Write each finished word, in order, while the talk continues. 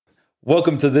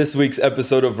Welcome to this week's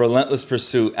episode of Relentless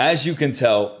Pursuit. As you can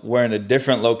tell, we're in a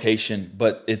different location,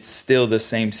 but it's still the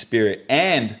same spirit.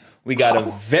 And we got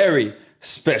a very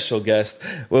special guest.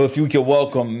 Well, if you could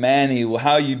welcome Manny. Well,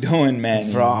 how you doing,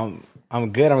 Manny? Bro,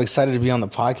 I'm good. I'm excited to be on the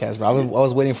podcast, bro. I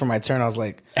was waiting for my turn. I was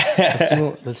like,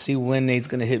 let's see when Nate's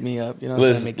going to hit me up. You know,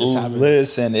 to make this happen.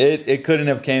 Listen, it couldn't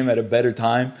have came at a better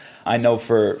time. I know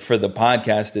for the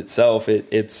podcast itself,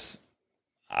 it's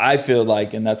I feel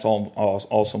like, and that's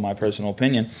also my personal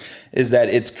opinion, is that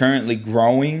it's currently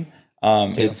growing.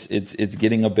 It's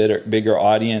getting a bigger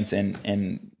audience,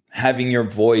 and having your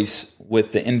voice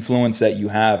with the influence that you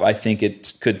have, I think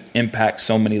it could impact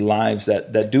so many lives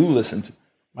that do listen to.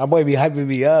 My boy be hyping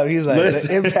me up. He's like,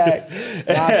 the impact.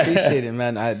 I appreciate it,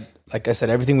 man. Like I said,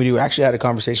 everything we do. I actually had a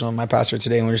conversation with my pastor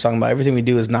today, and we were talking about everything we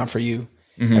do is not for you.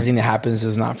 Mm-hmm. Everything that happens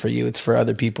is not for you. It's for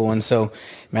other people. And so,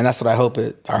 man, that's what I hope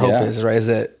our hope is, right? Is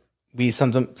that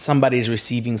somebody's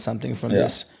receiving something from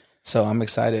this. So I'm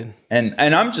excited. And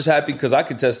I'm just happy because I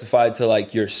could testify to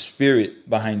like your spirit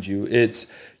behind you.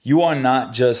 You are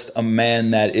not just a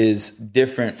man that is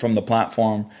different from the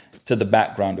platform to the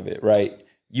background of it, right?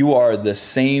 You are the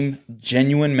same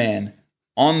genuine man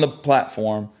on the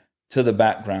platform to the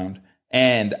background.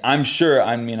 And I'm sure,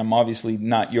 I'm obviously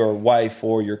not your wife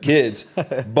or your kids,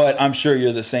 but I'm sure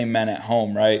you're the same man at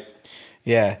home, right?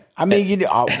 Yeah. I mean, we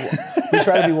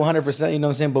try to be 100%, you know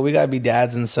what I'm saying? But we got to be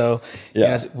dads. And so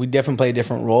we definitely play a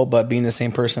different role, but being the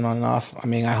same person on and off, I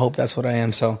mean, I hope that's what I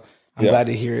am. So I'm glad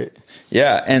to hear it.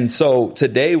 Yeah. And so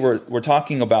today we're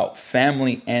talking about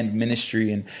family and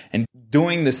ministry and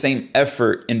doing the same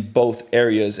effort in both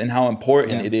areas and how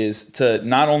important it is to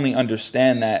not only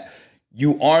understand that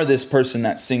you are this person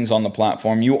that sings on the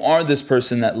platform. You are this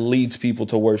person that leads people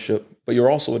to worship, but you're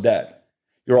also a dad.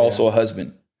 You're also a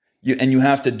husband. You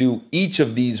have to do each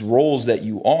of these roles that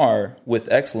you are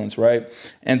with excellence, right?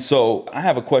 And so I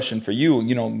have a question for you.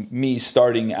 You know, me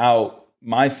starting out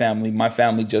my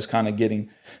family just kind of getting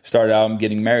started out. I'm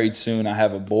getting married soon. I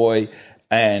have a boy,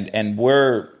 and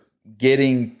we're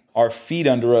getting our feet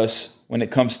under us when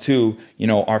it comes to,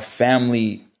 our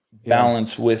family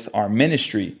balance with our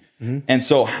ministry. Mm-hmm. And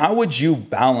so how would you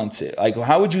balance it? Like,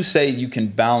 how would you say you can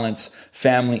balance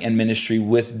family and ministry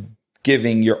with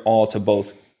giving your all to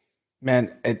both?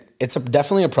 Man, it's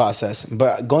definitely a process.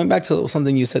 But going back to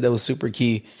something you said that was super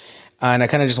key, and I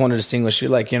kind of just want to distinguish, you're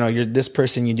like, you're this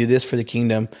person, you do this for the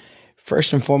kingdom.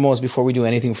 First and foremost, before we do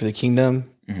anything for the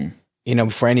kingdom,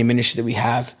 for any ministry that we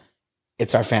have,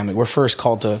 it's our family. We're first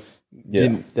called to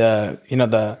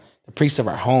the priests of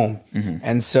our home. Mm-hmm.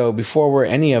 And so before we're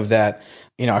any of that,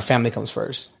 our family comes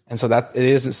first. And so that it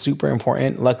is super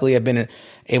important. Luckily, I've been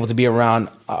able to be around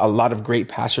a lot of great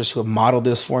pastors who have modeled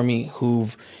this for me,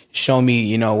 who've shown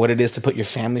me, what it is to put your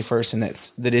family first, and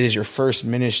that it is your first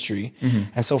ministry. Mm-hmm.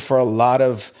 And so for a lot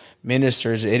of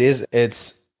ministers,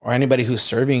 or anybody who's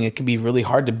serving, it can be really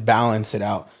hard to balance it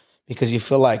out because you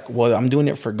feel like, well, I'm doing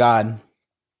it for God,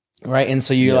 right? And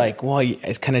so you're like, well,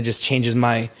 it kind of just changes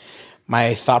my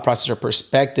thought process or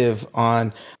perspective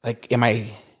on like,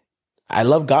 I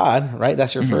love God, right?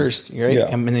 That's your first, right? Yeah.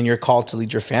 And then you're called to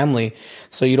lead your family.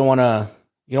 So you don't want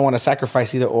to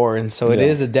sacrifice either or. And so it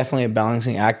is definitely a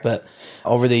balancing act. But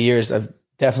over the years, I've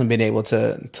definitely been able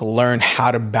to learn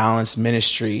how to balance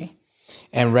ministry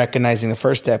and recognizing the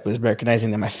first step is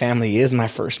recognizing that my family is my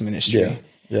first ministry. Yeah.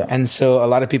 Yeah. And so a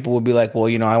lot of people will be like, well,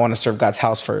 I want to serve God's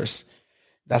house first.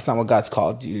 That's not what God's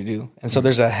called you to do. And so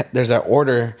there's an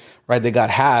order, right, that God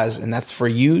has, and that's for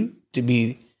you to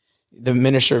be the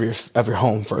minister of your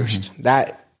home first. Mm-hmm.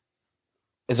 That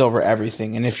is over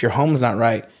everything. And if your home's not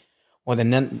right, well,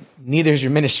 then neither is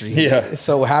your ministry. Yeah.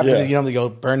 So what happens, you'll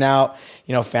burn out,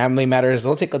 family matters.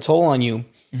 They'll take a toll on you.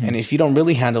 Mm-hmm. And if you don't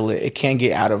really handle it, it can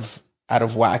get out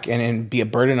of whack and be a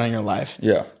burden on your life.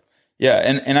 Yeah. Yeah.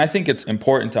 And I think it's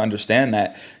important to understand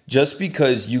that just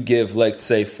because you give, let's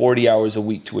say, 40 hours a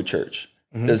week to a church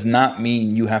does not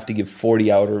mean you have to give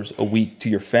 40 hours a week to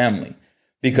your family.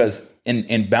 Because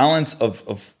in balance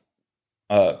of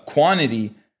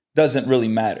quantity doesn't really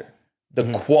matter.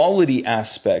 The quality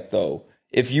aspect, though,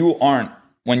 if you aren't,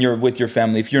 when you're with your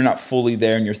family, if you're not fully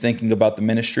there and you're thinking about the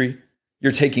ministry,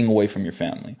 you're taking away from your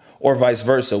family. Or vice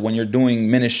versa, when you're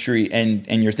doing ministry and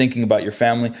you're thinking about your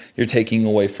family, you're taking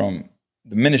away from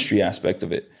the ministry aspect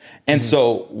of it. And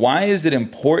so why is it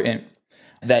important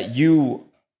that you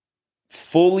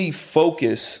fully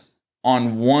focus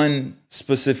on one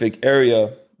specific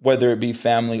area, whether it be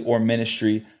family or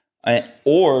ministry,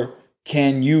 or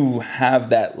can you have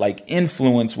that like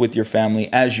influence with your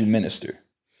family as you minister?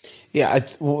 Yeah.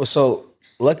 So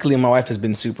luckily my wife has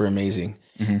been super amazing.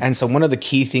 Mm-hmm. And so one of the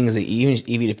key things that even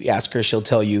if you ask her, she'll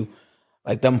tell you,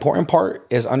 Like the important part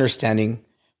is understanding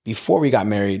before we got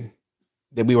married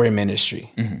that we were in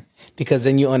ministry, because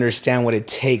then you understand what it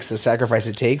takes, the sacrifice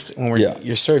it takes when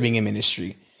you're serving in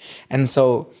ministry. And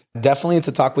so definitely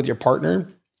to talk with your partner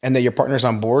and that your partner's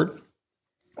on board,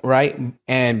 right?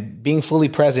 And being fully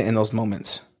present in those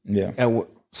moments. Yeah. And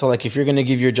so like if you're going to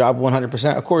give your job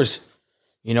 100%, of course,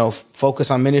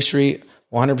 focus on ministry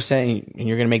 100% and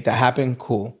you're going to make that happen.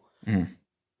 Cool.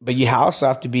 But you also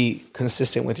have to be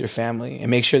consistent with your family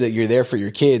and make sure that you're there for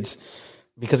your kids,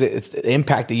 because the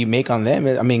impact that you make on them,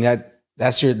 I mean,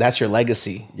 that's your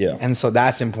legacy. Yeah. And so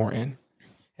that's important.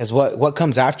 Is what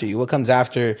comes after you, what comes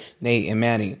after Nate and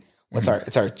Manny.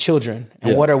 It's our children.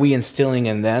 And what are we instilling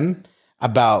in them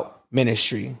about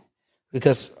ministry?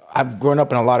 Because I've grown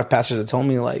up and a lot of pastors have told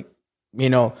me, like,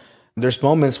 there's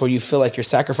moments where you feel like you're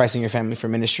sacrificing your family for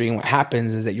ministry. And what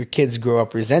happens is that your kids grow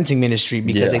up resenting ministry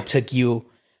because they took you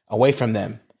away from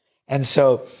them. And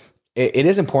so it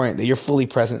is important that you're fully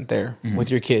present there with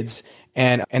your kids,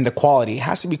 and the quality, it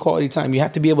has to be quality time. You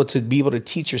have to be able to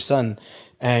teach your son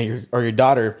and your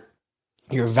daughter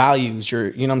your values,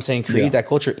 create that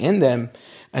culture in them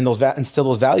and instill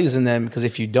those values in them. Because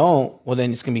if you don't, well,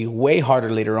 then it's going to be way harder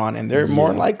later on. And they're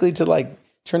more likely to like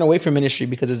turn away from ministry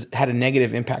because it's had a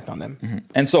negative impact on them.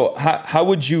 And so how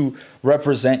would you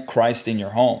represent Christ in your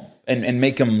home and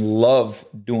make them love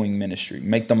doing ministry,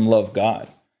 make them love God?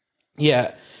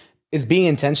 Yeah. It's being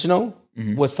intentional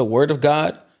with the word of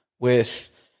God, with,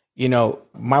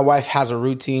 my wife has a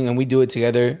routine and we do it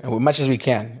together as much as we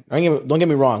can. Don't get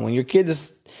me wrong. When your kid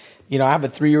is, I have a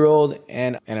 3-year-old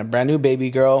and a brand new baby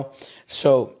girl.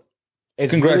 So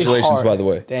it's congratulations, really hard. By the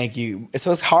way. Thank you.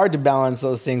 So it's hard to balance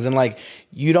those things. And like,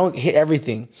 you don't hit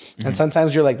everything. And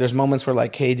sometimes you're like, there's moments where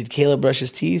like, hey, did Caleb brush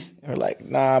his teeth? Or like,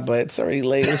 nah, but it's already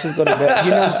late. Let's just go to bed.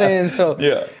 You know what I'm saying?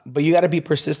 So, but you got to be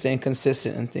persistent and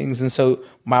consistent in things. And so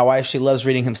my wife, she loves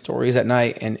reading him stories at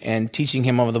night and teaching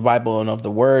him of the Bible and of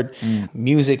the word,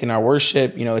 music and our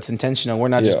worship. It's intentional. We're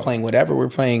not just playing whatever. We're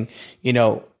playing,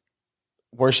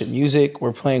 worship music.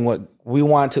 We're playing what we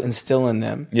want to instill in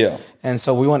them. Yeah. And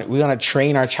so we want to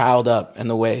train our child up in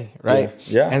the way, right?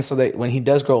 Yeah. And so that when he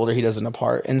does grow older, he doesn't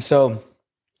impart. And so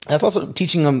that's also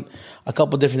teaching them a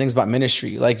couple different things about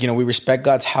ministry. Like, we respect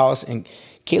God's house, and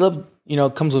Caleb,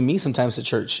 comes with me sometimes to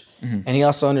church, and he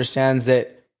also understands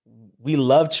that we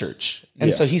love church.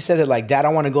 And so he says it like, Dad, I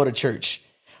want to go to church,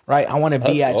 right? I want to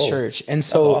be at church. And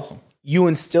so that's awesome. You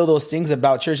instill those things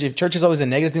about church. If church is always a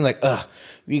negative thing, like,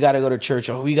 we got to go to church,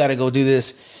 or we got to go do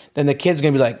this, then the kid's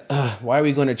going to be like, why are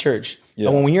we going to church?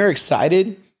 Yeah. But when you're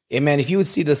excited, man, if you would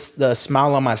see the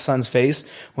smile on my son's face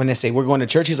when they say, we're going to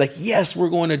church, he's like, yes, we're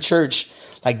going to church.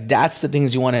 Like, that's the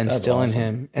things you want to instill in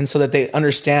him. And so that they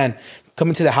understand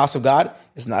coming to the house of God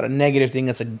is not a negative thing.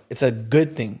 It's a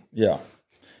good thing. Yeah.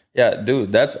 Yeah,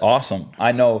 dude, that's awesome.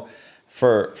 I know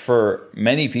for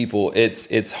many people,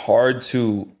 it's hard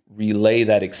to relay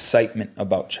that excitement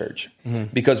about church,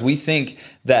 because we think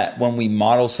that when we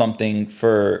model something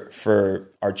for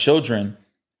our children,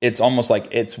 it's almost like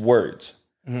it's words,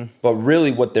 but really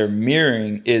what they're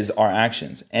mirroring is our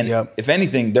actions. And if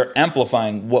anything, they're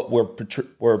amplifying what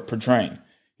we're portraying.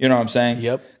 You know what I'm saying?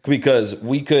 Yep. Because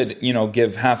we could,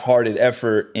 give half-hearted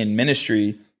effort in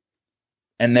ministry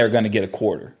and they're going to get a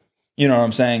quarter. You know what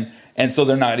I'm saying? And so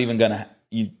they're not even going to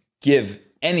give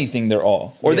anything their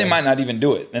all, or they might not even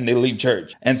do it and they leave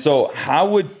church. And so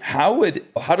how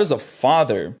does a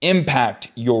father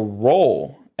impact your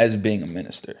role as being a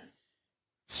minister?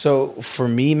 So for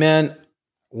me, man,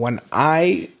 when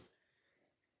I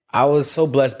was so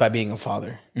blessed by being a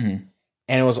father, and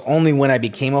it was only when I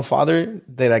became a father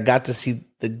that I got to see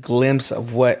the glimpse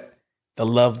of what the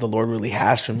love the Lord really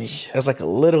has for me. It was like a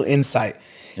little insight.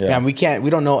 Yeah. Man, we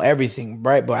don't know everything,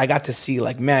 right? But I got to see,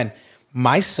 like, man,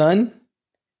 my son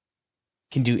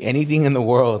can do anything in the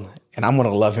world and I'm going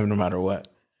to love him no matter what.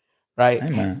 Right.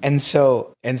 Amen. And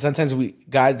sometimes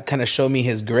God kind of showed me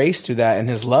his grace through that, and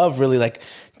his love really, like,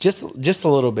 just a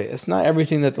little bit. It's not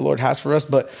everything that the Lord has for us,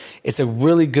 but it's a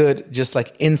really good, just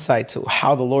like insight to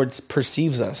how the Lord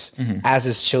perceives us as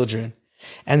his children.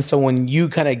 And so when you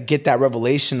kind of get that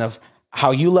revelation of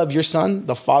how you love your son,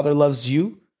 the Father loves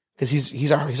you, because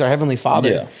he's our heavenly Father.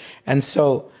 Yeah. And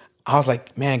so I was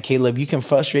like, man, Caleb, you can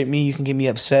frustrate me, you can get me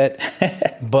upset,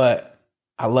 but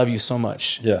I love you so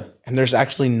much. Yeah. And there's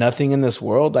actually nothing in this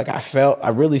world. Like, I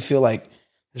really feel like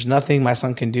there's nothing my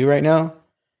son can do right now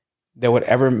that would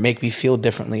ever make me feel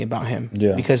differently about him.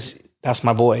 Yeah. Because that's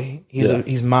my boy.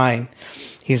 He's mine.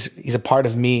 He's a part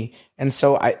of me. And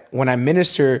so when I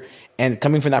minister and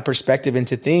coming from that perspective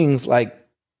into things, like,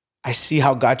 I see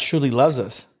how God truly loves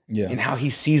us and how he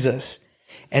sees us.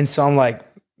 And so I'm like,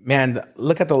 man,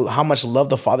 look at how much love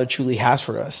the Father truly has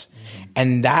for us.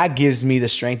 And that gives me the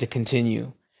strength to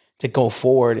continue to go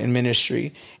forward in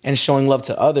ministry and showing love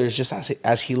to others just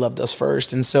as he loved us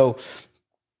first. And so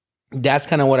that's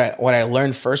kind of what I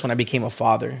learned first when I became a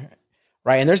father,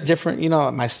 right? And there's different,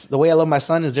 the way I love my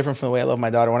son is different from the way I love my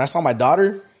daughter. When I saw my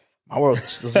daughter, my world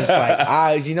was just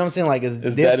like, you know what I'm saying? Like, it's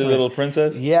Is different. that a little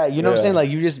princess? Yeah. You know what I'm saying? Like,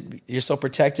 you're so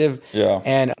protective.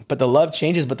 Yeah. But the love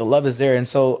changes, but the love is there. And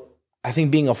so I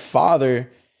think being a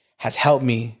father has helped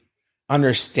me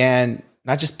understand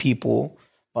not just people,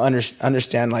 but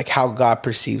understand like how God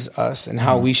perceives us and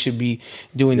how we should be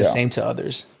doing the same to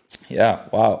others. Yeah.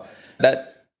 Wow.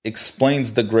 That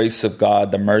explains the grace of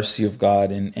God, the mercy of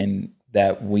God, and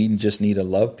that we just need to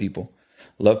love people.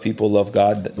 Love people, love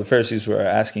God. The Pharisees were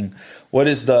asking, what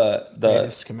is the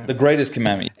greatest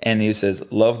commandment? And he says,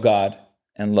 love God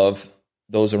and love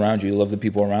those around you, love the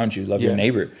people around you, love your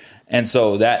neighbor. And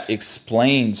so that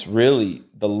explains really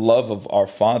the love of our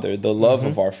Father, the love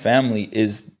of our family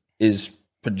is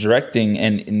projecting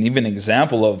and even an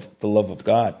example of the love of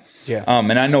God. Yeah.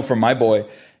 And I know for my boy,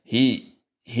 he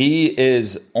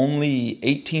is only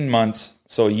 18 months,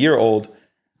 so a year old,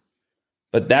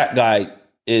 but that guy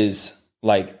is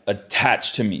like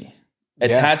attached to me,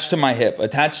 attached to my hip,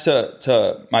 attached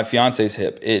to my fiance's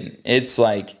hip. It's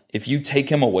like, if you take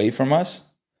him away from us,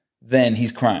 then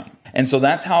he's crying. And so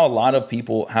that's how a lot of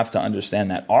people have to understand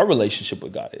that our relationship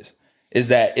with God is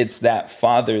that it's that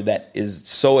father that is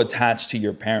so attached to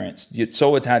your parents, you're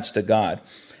so attached to God.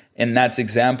 And that's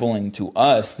exempling to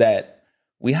us that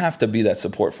we have to be that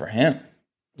support for him.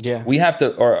 Yeah. We have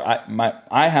to, or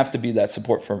I have to be that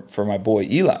support for my boy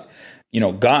Eli.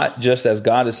 God, just as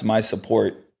God is my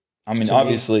support. I mean,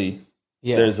 obviously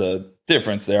there's a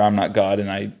difference there. I'm not God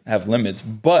and I have limits,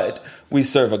 but we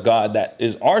serve a God that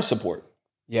is our support.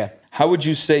 Yeah. How would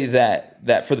you say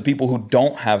that for the people who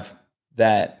don't have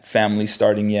that family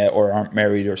starting yet or aren't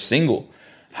married or single,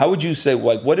 how would you say,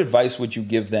 like, what advice would you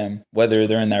give them, whether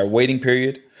they're in their waiting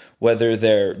period, whether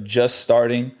they're just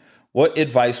starting? What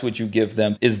advice would you give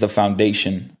them is the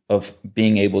foundation of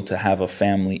being able to have a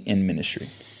family in ministry?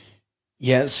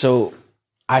 Yeah, so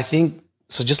I think,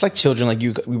 just like children, like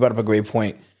we brought up a great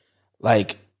point.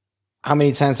 Like, how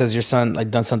many times has your son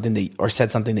like done something or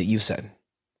said something that you said?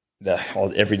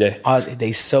 Every day.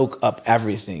 They soak up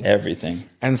everything.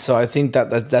 And so I think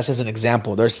that's just an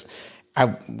example.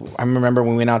 I remember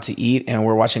when we went out to eat and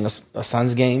we're watching a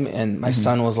Suns game, and my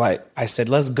son was like, I said,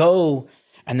 let's go.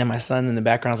 And then my son in the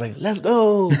background was like, let's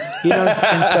go.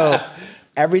 And so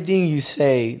everything you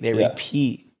say, they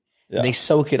repeat. Yeah. They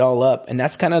soak it all up. And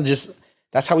that's kind of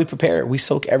that's how we prepare. We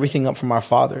soak everything up from our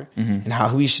Father and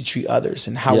how we should treat others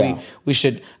and how we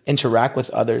should interact with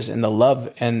others, and the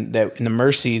love and the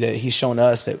mercy that he's shown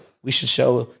us, that we should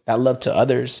show that love to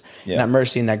others and that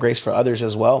mercy and that grace for others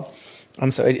as well.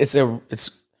 And so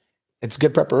it's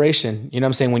good preparation. You know what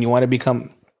I'm saying? When you want to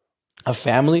become a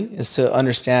family, is to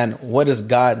understand, what does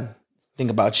God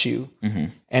think about you?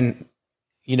 And,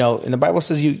 and the Bible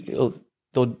says you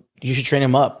should train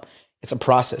him up. It's a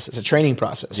process. It's a training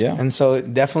process. Yeah. And so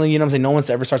definitely, no one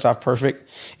ever starts off perfect.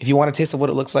 If you want a taste of what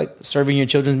it looks like serving your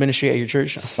children's ministry at your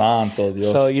church. Santo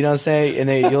Dios. So, you know what I'm saying? And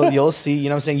then you'll see,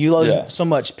 you learn so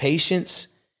much patience.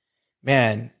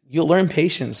 Man, you'll learn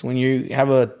patience when you have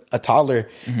a toddler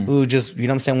who just,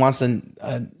 wants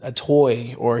a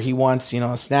toy, or he wants,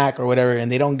 a snack or whatever,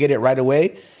 and they don't get it right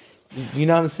away. You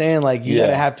know what I'm saying? Like, you got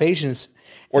to have patience.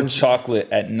 Or chocolate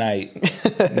at night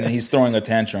and he's throwing a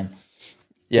tantrum.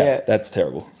 Yeah, that's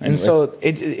terrible. Anyways. And so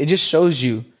it just shows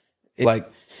you, like,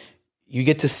 you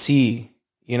get to see,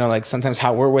 like sometimes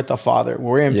how we're with the Father.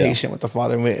 We're impatient with the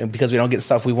Father because we don't get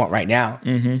stuff we want right now.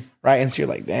 Right. And so you're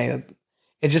like, dang,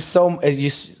 it's just so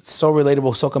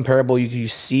relatable, so comparable. You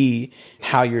see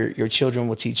how your children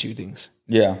will teach you things.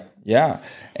 Yeah. Yeah.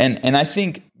 And I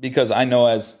think, because I know,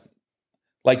 as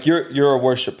like, you're a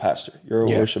worship pastor, you're a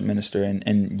worship minister,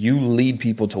 and you lead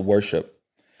people to worship.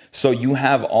 So you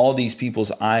have all these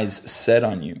people's eyes set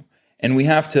on you. And we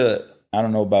have to, I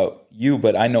don't know about you,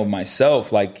 but I know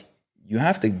myself, like, you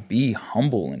have to be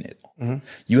humble in it.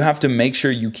 You have to make sure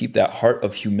you keep that heart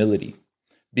of humility,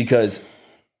 because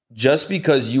just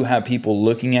because you have people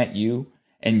looking at you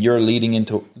and you're leading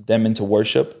them into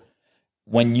worship,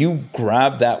 when you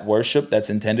grab that worship that's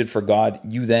intended for God,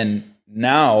 you then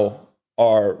now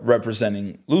are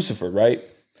representing Lucifer, right?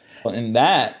 And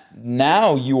that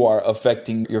now you are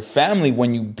affecting your family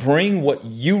when you bring what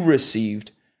you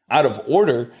received out of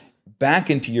order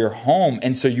back into your home.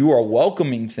 And so you are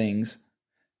welcoming things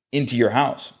into your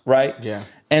house, right? Yeah.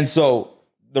 And so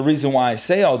the reason why I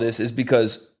say all this is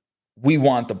because we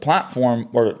want the platform,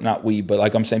 or not we, but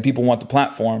like I'm saying, people want the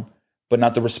platform, but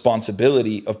not the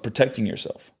responsibility of protecting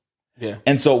yourself. Yeah.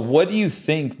 And so what do you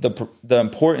think the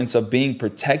importance of being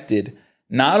protected,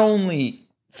 not only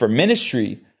for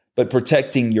ministry, but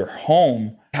protecting your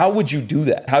home? How would you do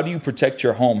that? How do you protect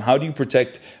your home? How do you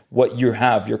protect what you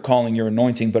have, your calling, your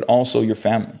anointing, but also your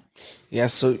family? Yeah,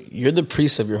 so you're the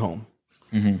priest of your home.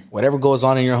 Mm-hmm. Whatever goes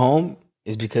on in your home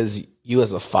is because you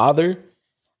as a father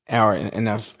and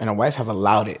a wife have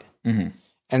allowed it. Mm-hmm.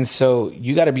 And so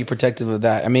you got to be protective of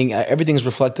that. I mean, everything's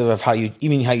reflective of how you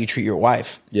treat your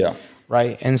wife. Yeah.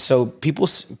 Right. And so people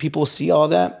see all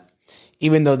that,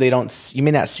 even though you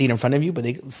may not see it in front of you, but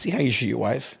they see how you treat your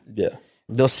wife. Yeah.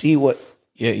 They'll see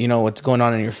what's going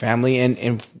on in your family.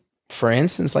 And for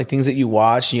instance, like things that you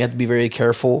watch, you have to be very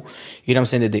careful. You know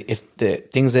what I'm saying? That if the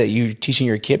things that you're teaching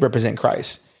your kid represent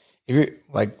Christ, if you're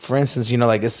like, for instance,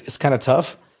 like it's kind of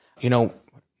tough,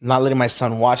 not letting my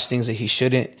son watch things that he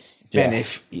shouldn't. Yeah. Man,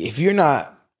 if you're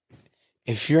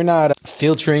not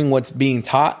filtering what's being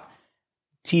taught,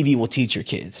 TV will teach your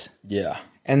kids. Yeah.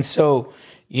 And so,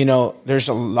 there's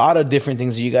a lot of different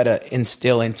things that you got to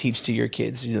instill and teach to your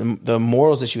kids. The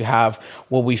morals that you have,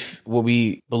 what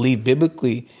we believe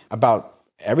biblically about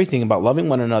everything, about loving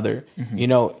one another,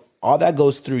 mm-hmm. All that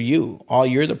goes through you.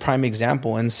 You're the prime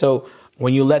example. And so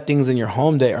when you let things in your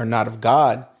home that are not of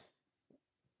God,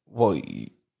 well,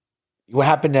 what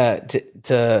happened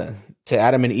to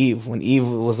Adam and Eve when Eve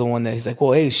was the one that he's like,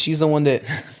 well, hey, she's the one that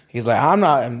he's like,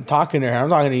 I'm talking to her. I'm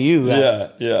talking to you. Yeah.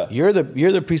 Yeah. You're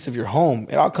the priest of your home.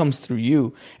 It all comes through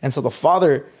you. And so the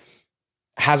father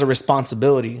has a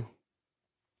responsibility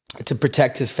to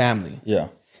protect his family. Yeah.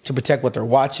 To protect what they're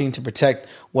watching, to protect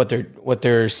what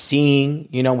they're seeing,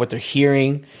 what they're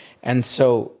hearing. And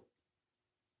so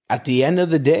at the end of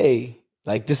the day,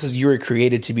 like you were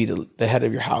created to be the head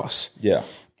of your house. Yeah.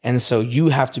 And so you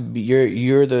have to be,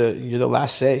 you're the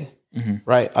last say, mm-hmm.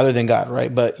 right? Other than God,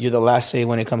 right? But you're the last say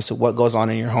when it comes to what goes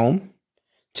on in your home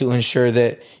to ensure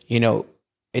that,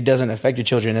 it doesn't affect your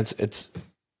children. It's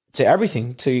to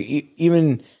everything, to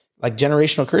even like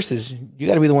generational curses. You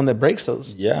got to be the one that breaks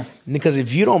those. Yeah. Because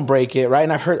if you don't break it, right?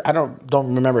 And I've heard, I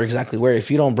don't remember exactly where,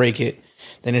 if you don't break it,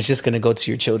 then it's just going to go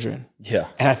to your children. Yeah.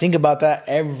 And I think about that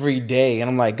every day. And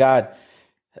I'm like, God,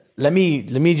 let me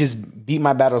just beat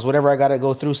my battles, whatever I got to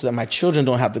go through, so that my children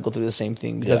don't have to go through the same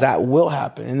thing, because that will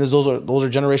happen. And those are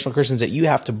generational curses that you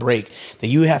have to break, that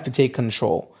you have to take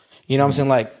control. You know what I'm saying?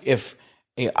 Like if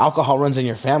alcohol runs in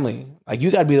your family, like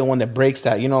you got to be the one that breaks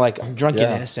that, like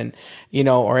drunkenness and,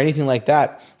 or anything like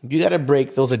that. You got to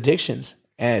break those addictions,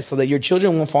 and so that your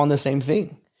children won't fall in the same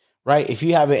thing. Right. If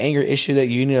you have an anger issue that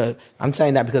you need to, I'm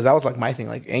saying that because that was like my thing,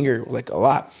 like anger, like a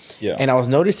lot. Yeah. And I was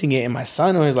noticing it in my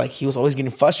son, where he was always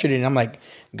getting frustrated. And I'm like,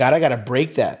 God, I got to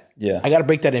break that. Yeah. I got to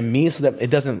break that in me so that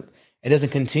it doesn't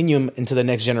continue into the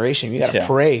next generation. You got to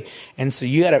pray. And so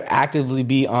you got to actively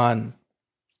be on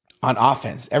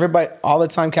offense. Everybody, all the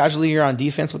time, casually, you're on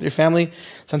defense with your family.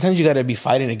 Sometimes you got to be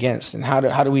fighting against. And how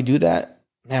do we do that?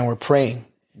 Man, we're praying.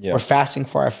 Yeah. We're fasting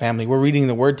for our family. We're reading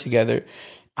the word together.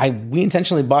 We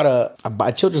intentionally bought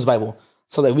a children's Bible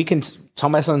so that we can tell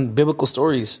my son biblical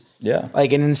stories. Yeah.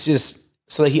 And it's just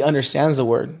so that he understands the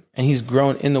word and he's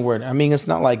grown in the word. I mean, it's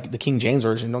not like the King James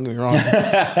version, don't get me wrong. You know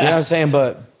what I'm saying?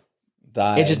 But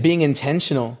it's just being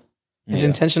intentional. It's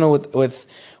intentional with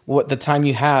what the time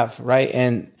you have, right?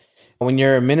 And when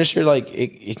you're a minister,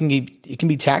 it can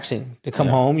be taxing to come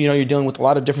home. You're dealing with a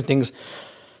lot of different things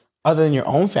other than your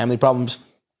own family problems.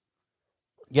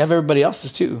 You have everybody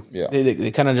else's too. Yeah. They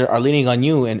kind of are leaning on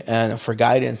you and for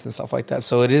guidance and stuff like that.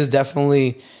 So it is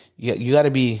definitely, you got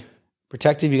to be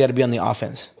protective. You got to be on the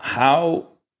offense. How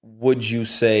would you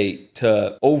say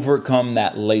to overcome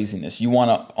that laziness? You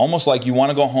want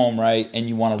to go home, right? And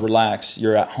you want to relax.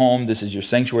 You're at home. This is your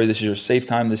sanctuary. This is your safe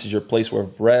time. This is your place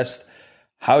of rest.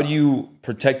 How do you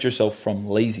protect yourself from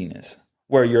laziness,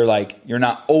 where you're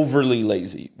not overly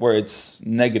lazy, where it's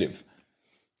negative?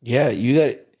 Yeah,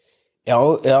 it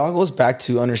all goes back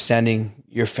to understanding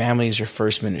your family is your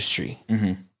first ministry.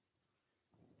 Mm-hmm.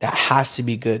 That has to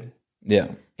be good. Yeah.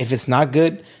 If it's not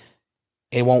good,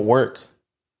 it won't work.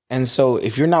 And so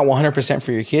if you're not 100%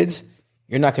 for your kids,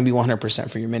 you're not going to be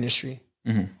 100% for your ministry.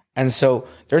 Mm-hmm. And so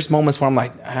there's moments where I'm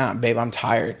like, babe, I'm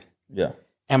tired. Yeah.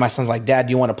 And my son's like, Dad,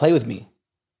 do you want to play with me?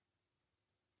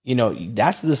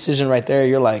 That's the decision right there.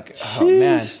 You're like, oh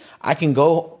man, I can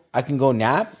go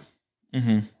nap.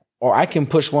 Mm-hmm. Or I can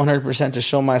push 100% to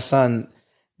show my son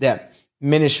that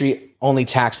ministry only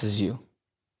taxes you.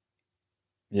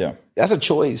 Yeah. That's a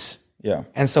choice. Yeah.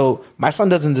 And so my son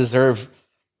doesn't deserve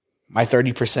my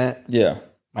 30%. Yeah.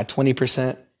 My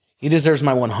 20%. He deserves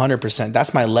my 100%.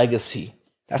 That's my legacy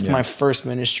That's my first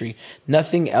ministry.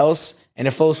 Nothing else. And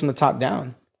it flows from the top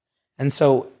down. And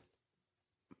so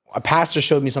a pastor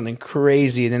showed me something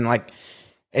crazy. And then like,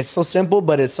 it's so simple,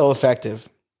 but it's so effective.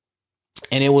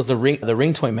 And it was the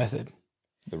ring toy method.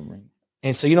 The ring.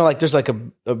 And so, like there's like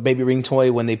a baby ring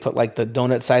toy when they put like the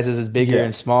donut sizes is bigger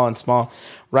and small,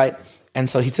 right? And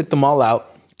so he took them all out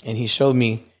and he showed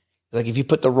me like, if you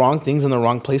put the wrong things in the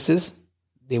wrong places,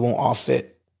 they won't all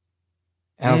fit.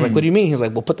 And I was like, what do you mean? He's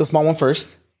like, well, put the small one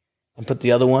first and put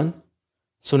the other one.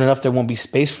 Soon enough, there won't be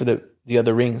space for the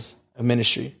other rings of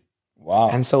ministry. Wow.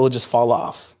 And so it'll just fall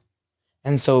off.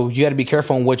 And so you got to be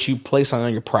careful on what you place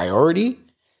on your priority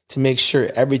to make sure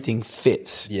everything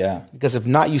fits. Yeah. Because if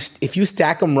not, if you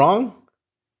stack them wrong,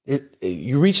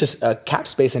 you reach a cap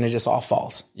space and it just all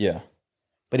falls. Yeah.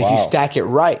 But if you stack it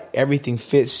right, everything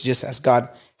fits just as God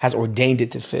has ordained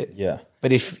it to fit. Yeah.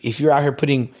 But if you're out here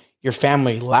putting your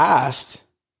family last,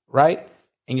 right,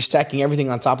 and you're stacking everything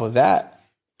on top of that,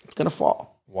 it's going to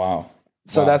fall. Wow.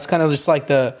 So that's kind of just like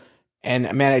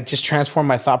and man, it just transformed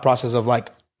my thought process of like,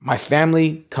 my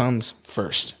family comes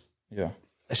first. Yeah.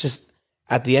 It's just,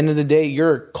 at the end of the day,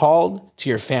 you're called to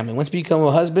your family. Once you become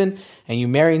a husband and you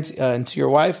marry into your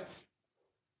wife,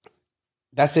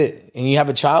 that's it. And you have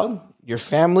a child, your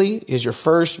family is your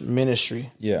first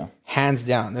ministry. Yeah. Hands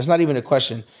down. There's not even a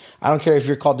question. I don't care if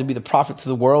you're called to be the prophet to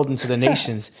the world and to the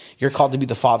nations. You're called to be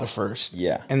the father first.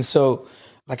 Yeah. And so,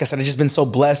 like I said, I've just been so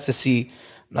blessed to see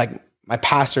like my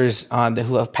pastors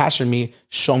who have pastored me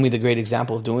show me the great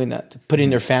example of doing that, putting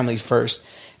their family first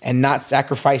and not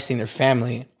sacrificing their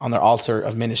family on their altar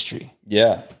of ministry.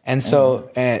 Yeah. And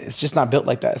so it's just not built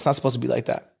like that. It's not supposed to be like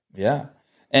that. Yeah.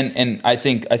 And I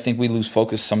think we lose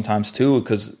focus sometimes too,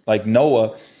 because like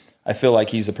Noah, I feel like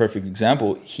he's a perfect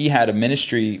example. He had a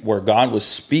ministry where God was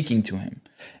speaking to him.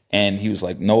 And he was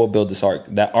like, Noah, build this ark.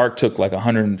 That ark took like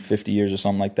 150 years or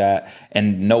something like that.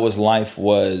 And Noah's life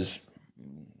was,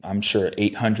 I'm sure,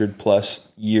 800 plus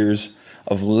years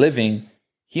of living.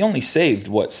 He only saved,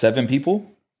 7 people?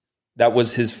 That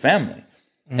was his family.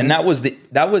 Mm-hmm. And that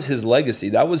was his legacy.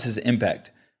 That was his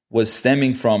impact, was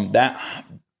stemming from that,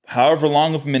 however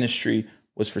long of ministry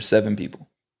was for 7 people.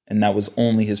 And that was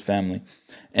only his family.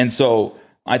 And so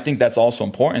I think that's also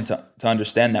important to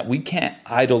understand that we can't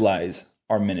idolize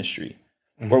our ministry,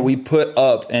 where we put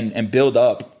up and build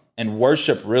up and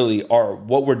worship really are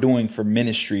what we're doing for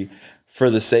ministry for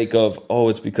the sake of,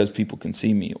 it's because people can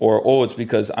see me, or, it's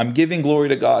because I'm giving glory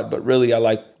to God, but really I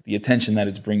like the attention that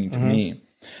it's bringing to me.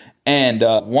 And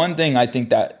one thing I think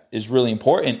that is really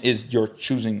important is you're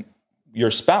choosing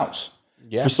your spouse.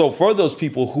 Yeah. For those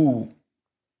people who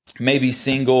may be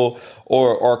single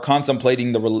or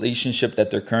contemplating the relationship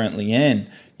that they're currently in,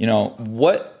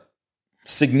 what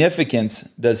significance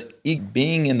does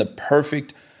being in the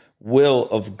perfect will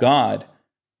of God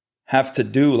have to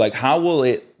do? Like, how will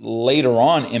it later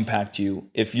on impact you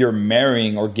if you're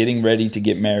marrying or getting ready to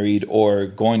get married or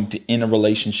going to in a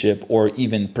relationship or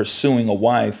even pursuing a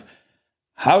wife?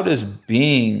 How does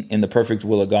being in the perfect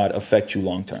will of God affect you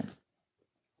long term?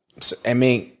 So, I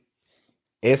mean,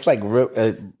 it's like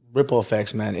ripple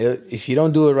effects, man. If you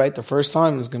don't do it right the first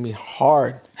time, it's going to be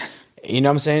hard. You know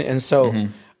what I'm saying? And so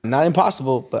not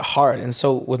impossible, but hard. And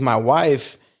so with my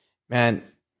wife, man,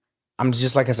 I'm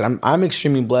just, like I said, I'm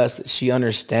extremely blessed that she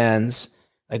understands.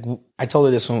 Like, I told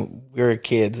her this when we were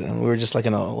kids and we were just like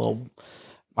in a little,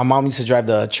 my mom used to drive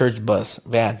the church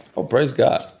van. Oh, praise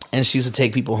God. And she used to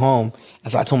take people home.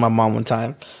 And so I told my mom one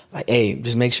time, like, hey,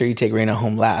 just make sure you take Raina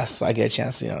home last so I get a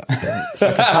chance,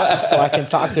 so I can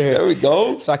talk to her. There we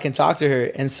go. So I can talk to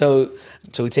her. And so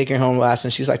we take her home last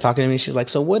and she's like talking to me. She's like,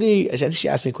 so she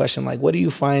asked me a question, like, what do you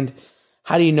find,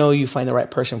 how do you know you find the right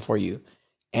person for you?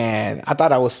 And I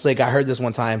thought I was slick. I heard this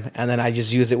one time and then I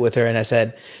just used it with her and I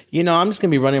said, I'm just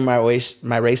going to be running my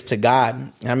race to God.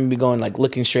 And I'm going to be going like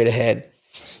looking straight ahead.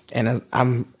 And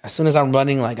as soon as I'm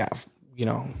running, like,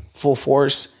 full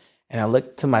force, and I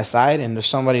look to my side and there's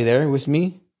somebody there with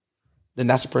me, then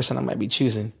that's the person I might be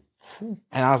choosing. And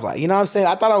I was like, you know what I'm saying?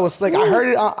 I thought I was slick. I heard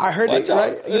it,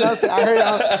 right? You know what I'm saying? I heard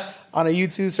it on a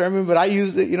YouTube sermon, but I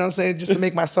used it, you know what I'm saying, just to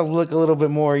make myself look a little bit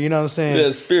more, you know what I'm saying? Yeah,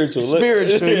 spiritual, you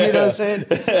know what I'm saying?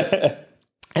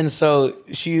 And so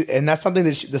and that's something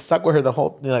that stuck with her the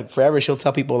whole, like, forever. She'll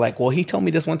tell people like, well, he told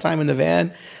me this one time in the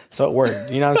van, so it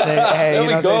worked. You know what I'm saying? Hey, you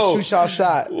know what I'm saying? Shoot y'all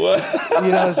shot. What?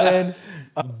 You know what I'm saying?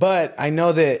 But I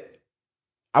know that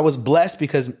I was blessed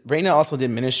because Raina also did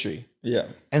ministry. Yeah.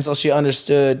 And so she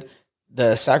understood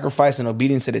the sacrifice and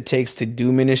obedience that it takes to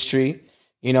do ministry,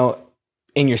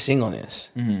 in your singleness.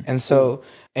 Mm-hmm. And so,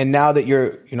 and now that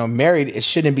you're, married, it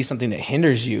shouldn't be something that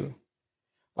hinders you.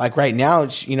 Like right now,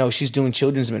 she's doing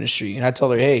children's ministry. And I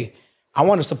told her, hey, I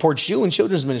want to support you in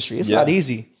children's ministry. It's not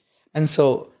easy. And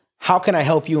so how can I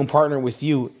help you and partner with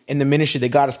you in the ministry that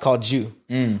God has called you?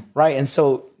 Right. And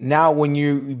so now when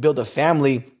you build a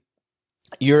family,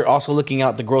 you're also looking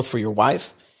out the growth for your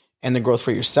wife and the growth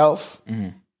for yourself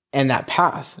and that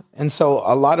path. And so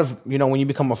a lot of, when you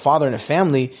become a father in a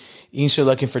family, you start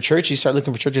looking for churches that are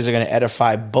going to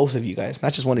edify both of you guys,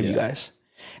 not just one of you guys.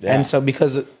 Yeah. And so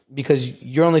because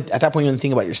you're only at that point, you're only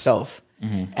thinking about yourself.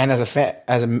 And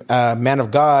as a man of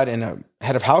God and a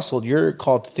head of household, you're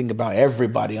called to think about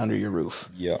everybody under your roof.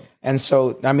 Yeah. And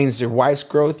so that means your wife's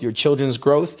growth, your children's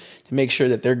growth, to make sure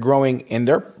that they're growing in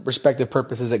their respective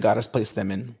purposes that God has placed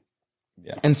them in.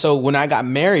 Yeah. And so when I got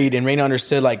married and Raina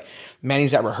understood, like,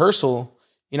 Manny's at rehearsal,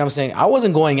 what I'm saying? I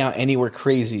wasn't going out anywhere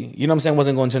crazy. You know what I'm saying? I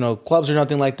wasn't going to no clubs or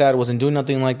nothing like that. I wasn't doing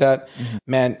nothing like that.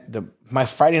 Man, my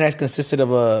Friday nights consisted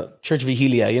of a church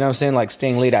vigilia. You know what I'm saying? Like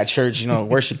staying late at church,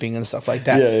 worshiping and stuff like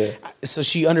that. So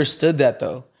she understood that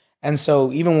though. And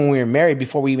so even when we were married,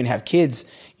 before we even have kids,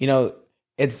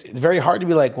 it's very hard to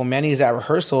be like, well, Manny's at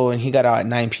rehearsal and he got out at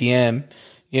 9 p.m.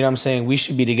 You know what I'm saying? We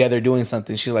should be together doing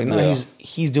something. She's like, no,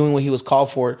 he's doing what he was called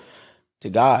for to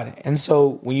God. And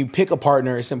so when you pick a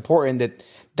partner, it's important that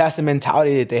that's the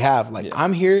mentality that they have. Like,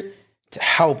 I'm here to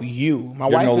help you.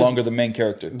 You're no longer the main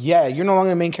character. Yeah, you're no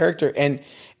longer the main character. And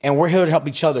we're here to help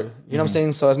each other. You know what I'm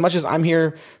saying? So as much as I'm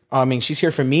here, she's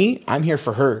here for me, I'm here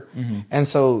for her. And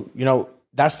so,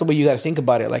 that's the way you got to think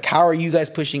about it. Like, how are you guys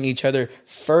pushing each other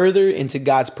further into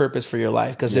God's purpose for your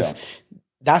life? Because if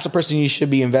that's the person you should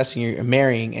be investing in,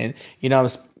 marrying, and,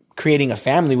 creating a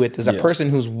family with, is a person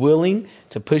who's willing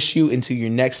to push you into your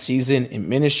next season in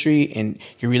ministry and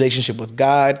your relationship with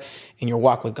God and your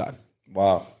walk with God.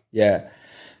 Wow. Yeah,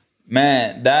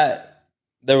 man,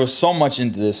 there was so much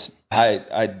into this.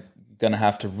 I'm going to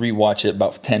have to rewatch it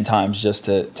about 10 times just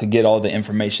to get all the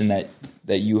information that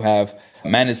you have.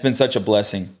 Man, it's been such a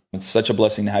blessing. It's such a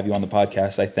blessing to have you on the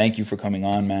podcast. I thank you for coming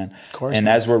on, man. Of course. And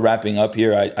as we're wrapping up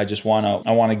here, I just want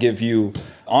to give you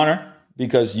honor,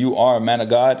 because you are a man of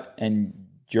God and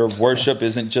your worship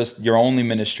isn't just your only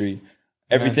ministry.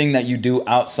 Everything that you do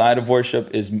outside of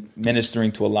worship is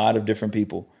ministering to a lot of different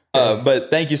people. But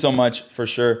thank you so much, for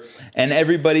sure. And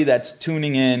everybody that's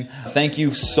tuning in, thank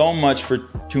you so much for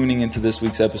tuning into this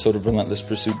week's episode of Relentless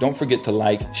Pursuit. Don't forget to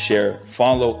like, share,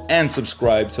 follow, and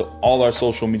subscribe to all our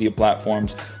social media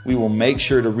platforms. We will make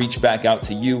sure to reach back out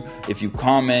to you. If you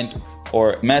comment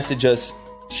or message us,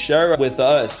 share with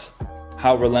us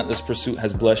how Relentless Pursuit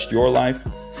has blessed your life.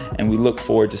 And we look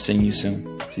forward to seeing you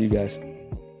soon. See you guys.